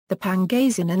The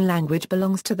Pangasinan language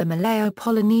belongs to the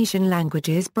Malayo-Polynesian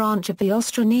languages branch of the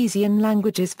Austronesian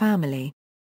languages family.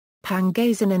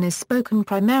 Pangasinan is spoken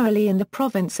primarily in the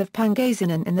province of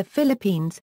Pangasinan in the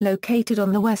Philippines, located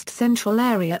on the west-central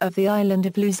area of the island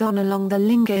of Luzon along the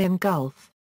Lingayen Gulf.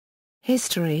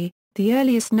 History. The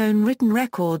earliest known written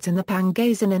records in the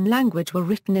Pangasinan language were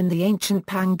written in the ancient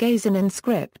Pangasinan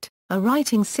script, a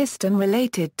writing system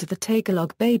related to the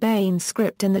Tagalog Baybayin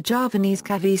script and the Javanese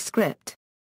Kavi script.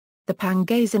 The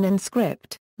Pangasinan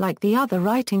script, like the other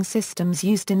writing systems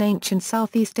used in ancient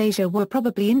Southeast Asia, were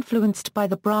probably influenced by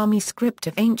the Brahmi script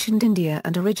of ancient India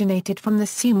and originated from the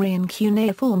Sumerian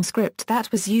cuneiform script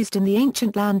that was used in the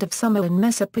ancient land of Sumer in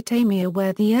Mesopotamia,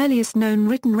 where the earliest known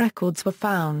written records were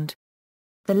found.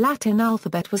 The Latin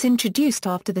alphabet was introduced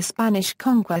after the Spanish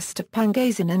conquest of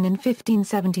Pangasinan in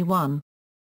 1571.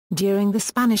 During the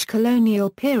Spanish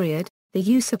colonial period, the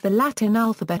use of the Latin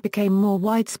alphabet became more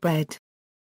widespread.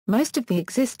 Most of the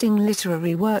existing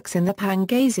literary works in the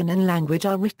Pangasinan language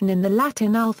are written in the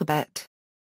Latin alphabet.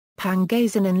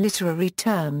 Pangasinan literary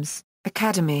terms: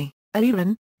 academy,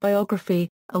 aliran, biography,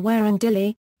 awaran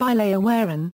dili, bilay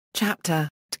awaran, chapter,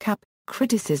 tkap,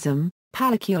 criticism,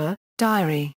 palakua,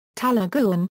 diary,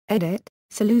 talaguan, edit,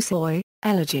 salusoy,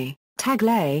 elegy,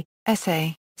 taglay,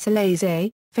 essay,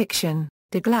 salazay, fiction,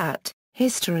 deglat,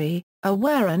 history,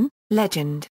 awaran,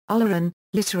 legend, alaran,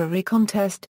 literary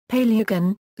contest,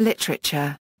 palaeogan,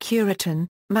 literature, curatin,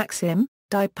 maxim,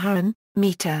 diparan,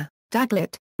 meter,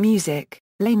 daglit, music,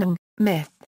 lanang,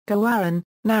 myth, gawaran,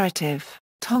 narrative,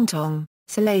 tongtong,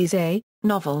 salazay,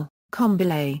 novel,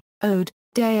 kombilay, ode,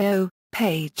 deo,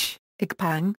 page,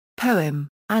 igpang, poem,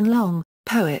 anlong,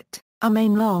 poet,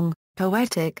 mainlong,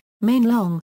 poetic,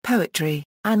 mainlong, poetry,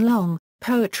 anlong,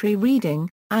 poetry reading,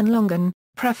 anlongan,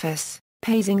 preface,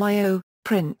 pasing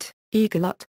print,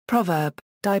 egalut, proverb,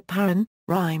 diparan,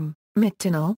 rhyme,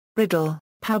 mitinal, riddle,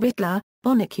 pawitla,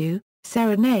 bonicu,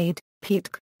 serenade,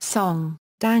 pitk, song,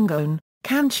 dangon,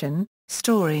 cantion,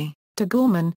 story,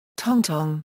 tagorman,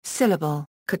 tongtong, syllable,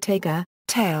 kataga,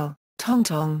 tale,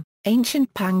 tongtong.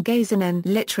 Ancient Pangasinan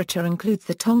literature includes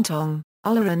the tongtong,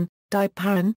 alaran,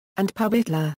 diparan, and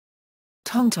pawitla.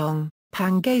 Tongtong,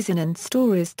 Pangasinan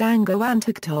stories dango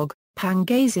antugtog,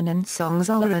 Pangasinan songs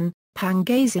alaran,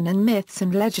 Pangasinan myths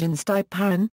and legends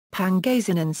diparan,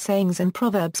 Pangasinan sayings and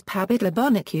proverbs pawitla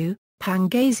bonicu,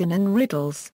 Pangasinan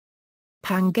riddles.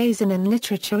 Pangasinan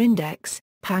literature index,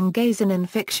 Pangasinan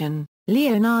fiction,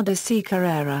 Leonardo C.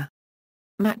 Carrera.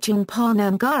 Machun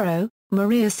Panangaro,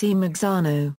 Maria C.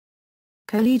 Magzano.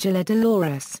 Colegio de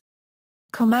Dolores.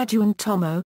 Comaduan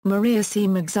Tomo, Maria C.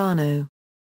 Magzano.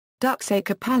 Duxe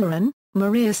Capalaran,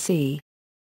 Maria C.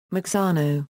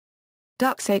 Magzano.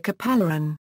 Duxe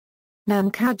Capalaran.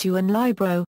 Nancaduan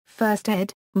Libro, 1st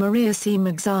ed., Maria C.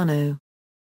 Magzano.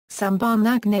 Samban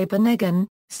Agne Benegan,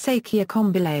 Sakia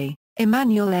Combile,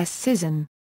 Emmanuel S. Sisson.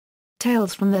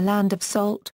 Tales from the Land of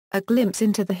Salt, a glimpse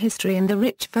into the history and the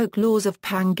rich folklores of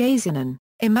Pangasinan,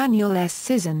 Emmanuel S.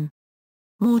 Sisson.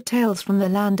 More Tales from the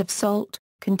Land of Salt,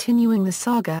 continuing the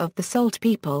saga of the Salt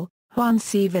people, Juan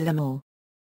C. Villamor.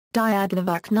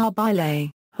 Diadlavak na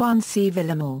Bile, Juan C.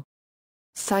 Villamor.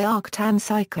 Sayak Tan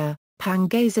Saika,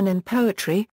 Pangasinan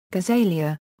Poetry,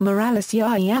 Gazalia, Morales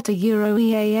Yayata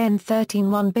EAN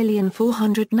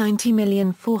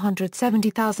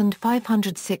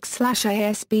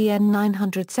 13,490,470,506/ISBN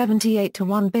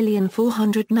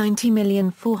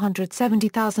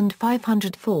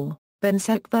 978-1,490,470,504.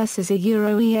 Bensek vs.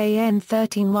 EAN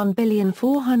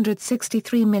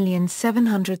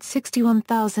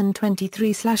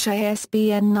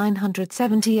 13,463,761,023/ISBN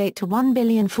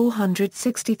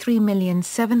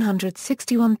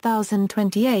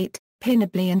 978-1,463,761,028.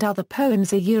 Pinably and Other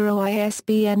Poems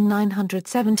ISBN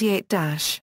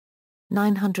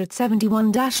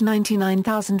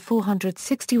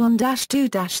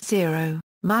 978-971-99461-2-0.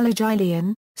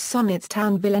 Malayo-Polynesian, Sonnets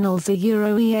Town Villanals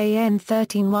EAN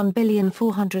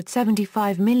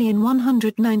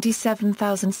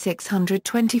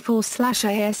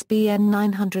 13,475,197,624/ISBN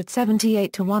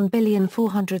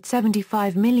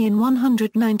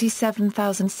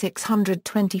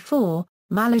 978-1,475,197,624.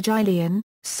 Malayo-Polynesian,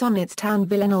 Sonnets Town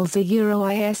Villanals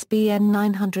ISBN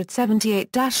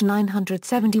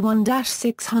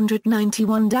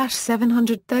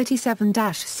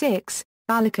 978-971-691-737-6,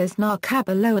 Balakas na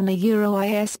Kabaloan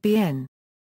ISBN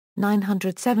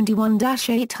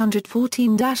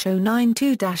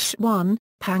 971-814-092-1,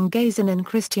 Pangasinan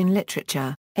Christian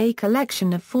Literature, a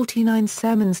collection of 49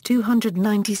 sermons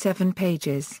 297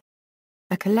 pages.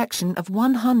 A collection of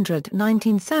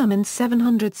 119 sermons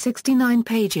 769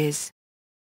 pages.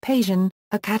 Pasian,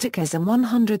 a catechism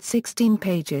 116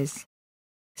 pages.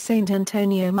 Saint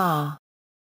Antonio Mar.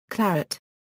 Claret.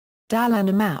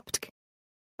 Dalanamaptk.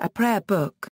 A Prayer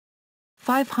Book.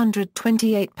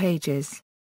 528 pages.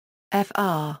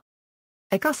 Fr.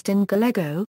 Agustin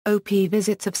Gallego, O.P.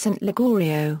 Visits of St.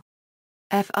 Ligorio.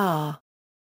 Fr.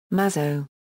 Mazzo.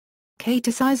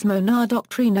 Catecismo na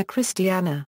Doctrina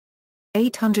Cristiana.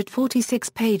 846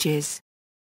 pages.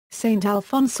 Saint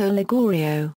Alfonso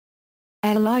Ligorio.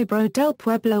 El Libro del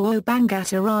Pueblo o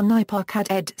Bangatarán y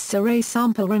Parcad ed Saray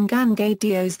Sample Rangangue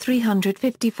Dios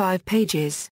 355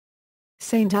 pages.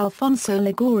 Saint Alfonso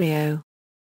Ligorio.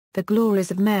 The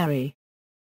Glories of Mary.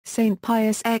 Saint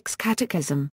Pius X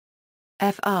Catechism.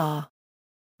 Fr.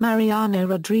 Mariano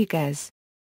Rodriguez.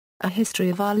 A History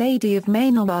of Our Lady of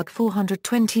Maynilad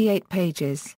 428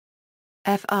 pages.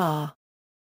 Fr.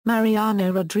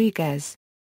 Mariano Rodriguez.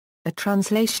 A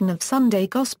Translation of Sunday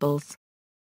Gospels.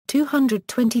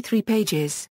 223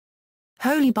 pages.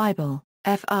 Holy Bible,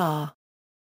 Fr.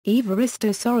 Evaristo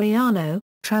Soriano,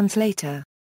 Translator.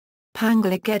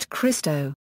 Panglig ed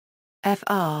Cristo.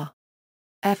 Fr.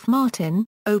 F. Martin,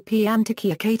 O.P.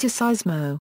 Antiquia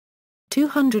Catecismo.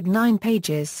 209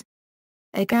 pages.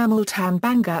 Egamultan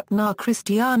Bangat na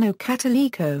Cristiano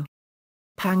Catolico.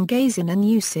 Pangasinan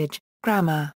Usage,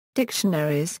 Grammar,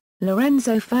 Dictionaries,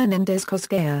 Lorenzo Fernandez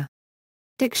Cosgea.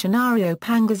 Diccionario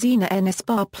Pangasina en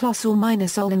Espar plus or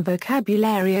minus all in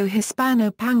Vocabulario Hispano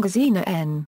Pangasina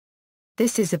en.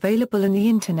 This is available on the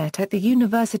Internet at the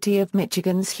University of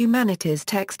Michigan's Humanities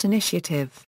Text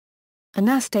Initiative.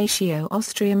 Anastasio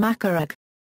Austria Macarag.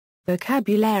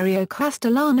 Vocabulario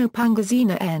Castellano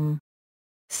Pangasina en.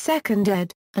 2nd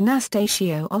ed.,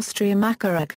 Anastasio Austria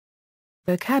Macarag.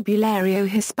 Vocabulario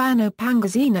Hispano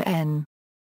Pangasina en.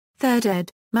 3rd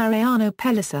ed., Mariano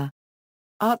Pellicer.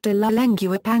 Art de la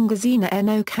Lengua Pangasina en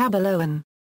o Cabaloan.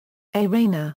 A.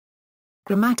 Reina.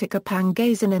 Grammatica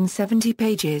Pangasinan 70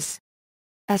 pages.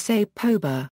 Essay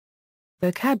Pober.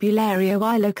 Vocabulario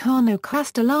Ilocano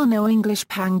Castellano English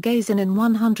Pangasinan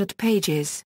 100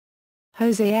 pages.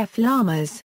 Jose F.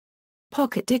 Lamas.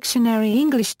 Pocket Dictionary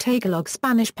English Tagalog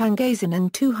Spanish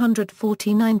Pangasinan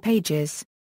 249 pages.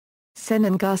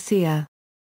 Senan Garcia.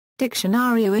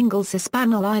 Diccionario Ingles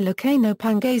Español Ilocano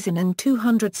Pangasinan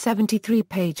 273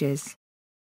 pages.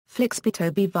 Flixpito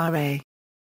Bivare.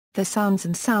 The Sounds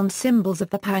and Sound Symbols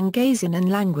of the Pangasinan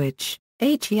Language,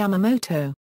 H.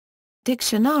 Yamamoto.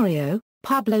 Diccionario,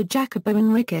 Pablo Jacobo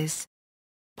Enriquez.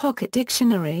 Pocket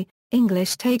Dictionary,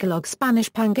 English Tagalog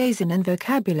Spanish Pangasinan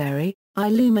Vocabulary,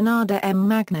 Iluminada M.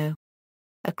 Magno.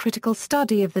 A Critical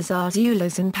Study of the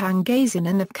Zarzuelas and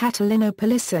Pangasinan of Catalino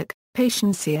Polisic,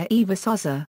 Paciencia Eva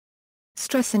Sosa.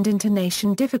 Stress and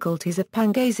Intonation Difficulties of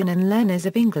Pangasinan Learners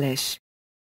of English.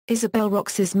 Isabel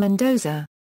Roxas Mendoza.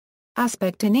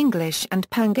 Aspect in English and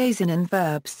Pangasinan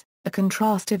Verbs, A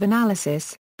Contrastive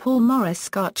Analysis, Paul Morris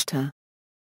Scarchta.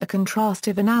 A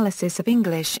Contrastive Analysis of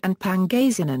English and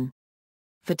Pangasinan.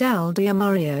 Fidel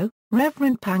Diamario,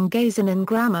 Reverend Pangasinan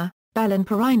Grammar, Belen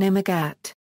Perino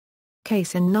Magat.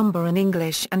 Case and Number in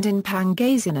English and in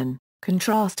Pangasinan,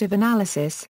 Contrastive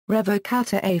Analysis,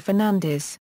 Revocata A.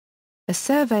 Fernandez. A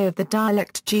Survey of the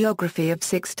Dialect Geography of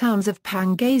 6 Towns of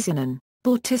Pangasinan,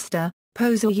 Bautista,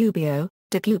 Pozo Ubio,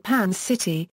 Dagupan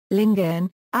City, Lingayen,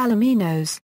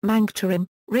 Alaminos, Mangtarim,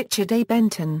 Richard A.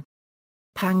 Benton.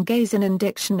 Pangasinan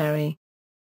Dictionary.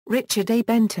 Richard A.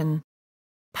 Benton.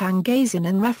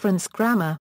 Pangasinan Reference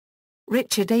Grammar.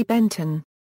 Richard A. Benton.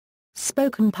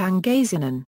 Spoken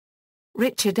Pangasinan.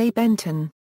 Richard A. Benton.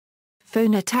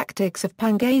 Phonotactics of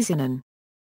Pangasinan.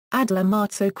 Adler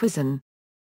Marzo Quizan.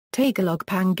 Tagalog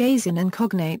Pangasinan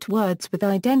Cognate words with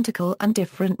identical and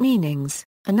different meanings,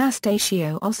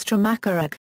 Anastasio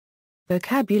Ostramacarag.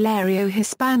 Vocabulario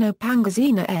Hispano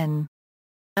Pangasina en.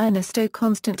 Ernesto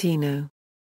Constantino.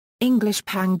 English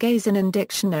Pangasinan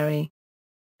Dictionary.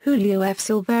 Julio F.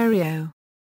 Silverio.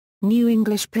 New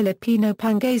English Filipino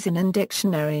Pangasinan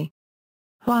Dictionary.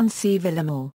 Juan C.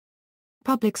 Villamor.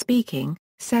 Public Speaking,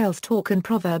 Sales Talk and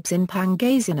Proverbs in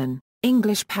Pangasinan,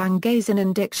 English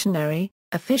Pangasinan Dictionary,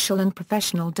 Official and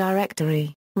Professional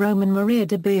Directory, Roman Maria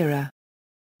de Bera.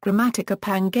 Grammatica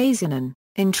Pangasinan,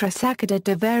 Intrasacada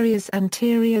de varias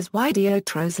anteriores y de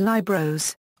otros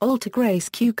libros, Alta Grace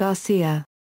Q. Garcia.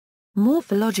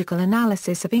 Morphological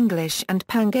Analysis of English and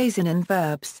Pangasinan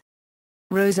Verbs.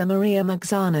 Rosa Maria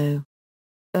Magsano.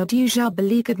 Urduja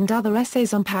Baligad and Other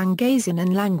Essays on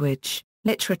Pangasinan Language,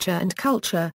 Literature and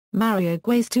Culture, Mario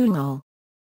Guestunal.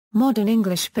 Modern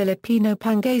English Filipino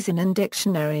Pangasinan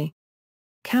Dictionary.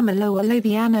 Camilo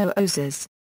Olaviano Ozas.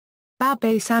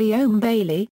 Babe Sayom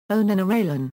Bailey,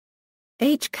 Onanaralan.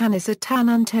 H. Canizatan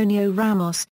Antonio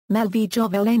Ramos, Melvi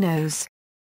Jovelenos.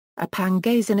 A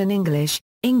Pangasinan English,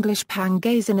 English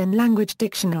Pangasinan Language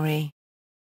Dictionary.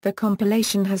 The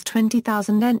compilation has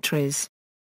 20,000 entries.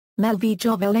 Melvi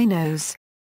Jovellanos.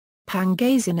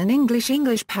 Pangasinan English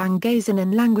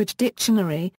Pangasinan Language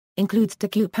Dictionary, includes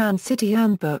Dagupan City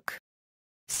Handbook.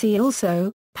 See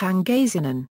also,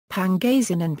 Pangasinan,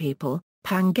 Pangasinan people,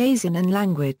 Pangasinan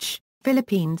language,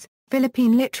 Philippines,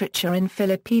 Philippine literature in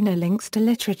Filipino, links to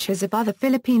literatures of other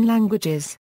Philippine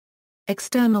languages.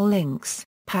 External links,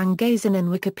 Pangasinan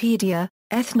Wikipedia,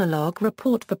 Ethnologue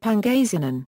report for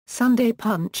Pangasinan, Sunday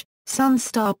Punch, Sun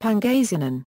Star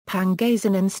Pangasinan,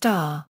 Pangasinan Star.